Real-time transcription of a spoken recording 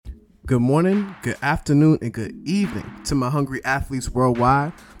Good morning, good afternoon, and good evening to my hungry athletes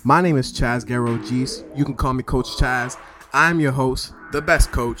worldwide. My name is Chaz Garro-Geese. You can call me Coach Chaz. I'm your host, the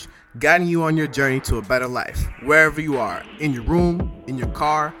best coach, guiding you on your journey to a better life, wherever you are, in your room, in your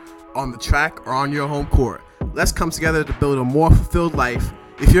car, on the track, or on your home court. Let's come together to build a more fulfilled life.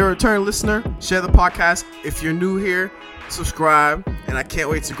 If you're a return listener, share the podcast. If you're new here, subscribe, and I can't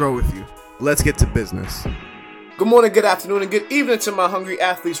wait to grow with you. Let's get to business. Good morning, good afternoon, and good evening to my hungry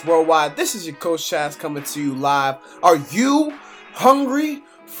athletes worldwide. This is your Coach Chaz coming to you live. Are you hungry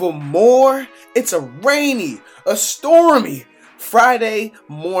for more? It's a rainy, a stormy Friday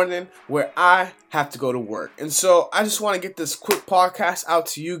morning where I have to go to work. And so I just want to get this quick podcast out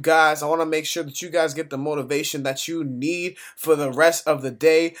to you guys. I want to make sure that you guys get the motivation that you need for the rest of the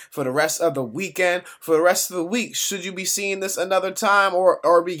day, for the rest of the weekend, for the rest of the week. Should you be seeing this another time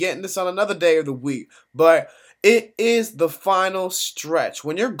or be getting this on another day of the week? But it is the final stretch.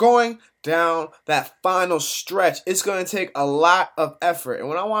 When you're going down that final stretch, it's going to take a lot of effort. And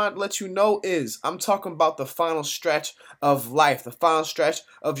what I want to let you know is I'm talking about the final stretch of life, the final stretch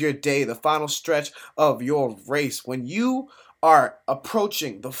of your day, the final stretch of your race. When you are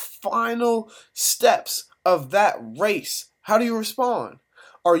approaching the final steps of that race, how do you respond?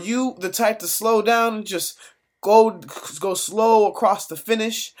 Are you the type to slow down and just go slow across the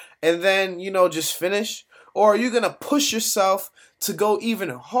finish and then, just finish? Or are you going to push yourself to go even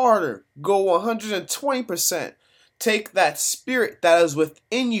harder, go 120%, take that spirit that is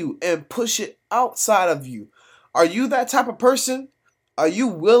within you and push it outside of you? Are you that type of person? Are you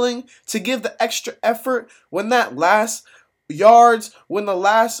willing to give the extra effort when that last yards, when the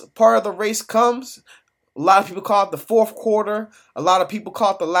last part of the race comes? A lot of people call it the fourth quarter. A lot of people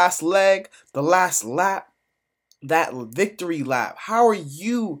call it the last leg, the last lap, that victory lap. How are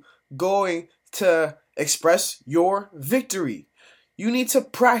you going to express your victory? You need to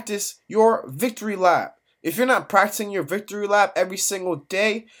practice your victory lap. If you're not practicing your victory lap every single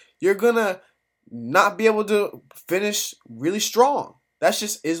day, you're gonna not be able to finish really strong. That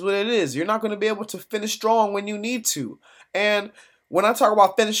just is what it is. You're not going to be able to finish strong when you need to. And when I talk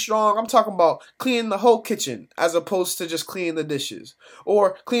about finish strong, I'm talking about cleaning the whole kitchen as opposed to just cleaning the dishes,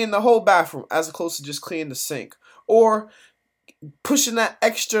 or cleaning the whole bathroom as opposed to just cleaning the sink, or pushing that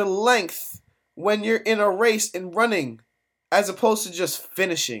extra length when you're in a race and running as opposed to just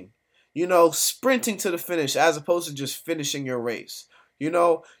finishing. Sprinting to the finish as opposed to just finishing your race. You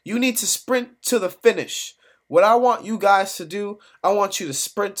need to sprint to the finish. What I want you guys to do, I want you to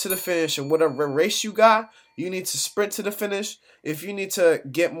sprint to the finish. And whatever race you got, you need to sprint to the finish. If you need to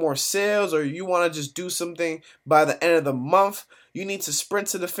get more sales or you want to just do something by the end of the month, you need to sprint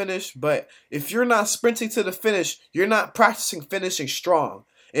to the finish. But if you're not sprinting to the finish, you're not practicing finishing strong.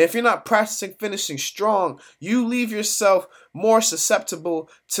 And if you're not practicing finishing strong, you leave yourself more susceptible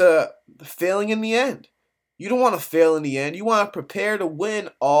to failing in the end. You don't want to fail in the end. You want to prepare to win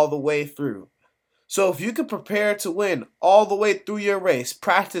all the way through. So if you can prepare to win all the way through your race,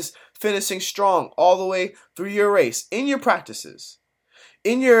 practice finishing strong all the way through your race, in your practices,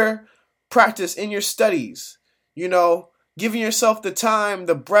 in your practice, in your studies, giving yourself the time,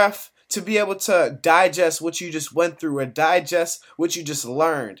 the breath to be able to digest what you just went through or digest what you just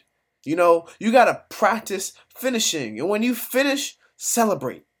learned. You got to practice finishing. And when you finish,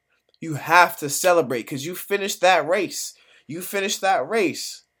 celebrate. You have to celebrate because you finished that race. You finished that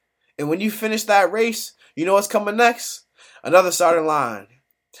race. And when you finish that race, you know what's coming next? Another starting line.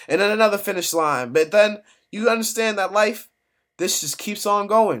 And then another finish line. But then you understand that life, this just keeps on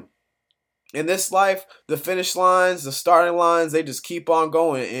going. In this life, the finish lines, the starting lines, they just keep on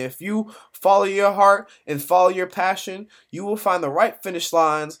going. And if you follow your heart and follow your passion, you will find the right finish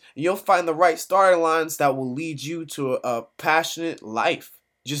lines and you'll find the right starting lines that will lead you to a passionate life.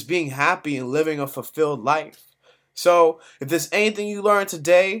 Just being happy and living a fulfilled life. So if there's anything you learned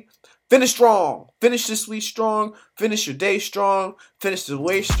today, finish strong. Finish this week strong. Finish your day strong. Finish the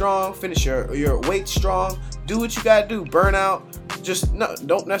way strong. Finish your weight strong. Do what you gotta do. Burn out.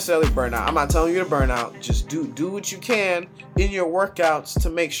 Don't necessarily burn out. I'm not telling you to burn out. Just do what you can in your workouts to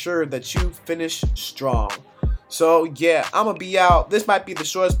make sure that you finish strong. So yeah, I'm gonna be out. This might be the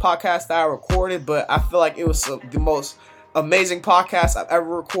shortest podcast that I recorded, but I feel like it was the most amazing podcast I've ever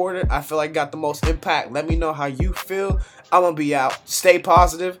recorded. I feel like it got the most impact. Let me know how you feel. I'm gonna be out. Stay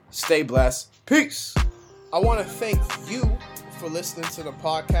positive. Stay blessed. Peace. I want to thank you for listening to the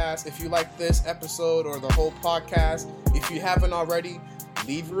podcast. If you like this episode or the whole podcast, if you haven't already,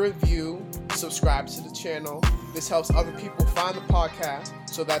 leave a review, subscribe to the channel. This helps other people find the podcast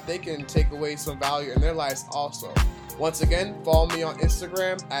so that they can take away some value in their lives also. Once again, follow me on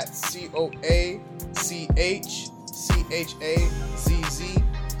Instagram at COACHCHAZZ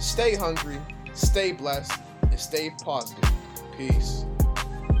Stay hungry, stay blessed, and stay positive. Peace.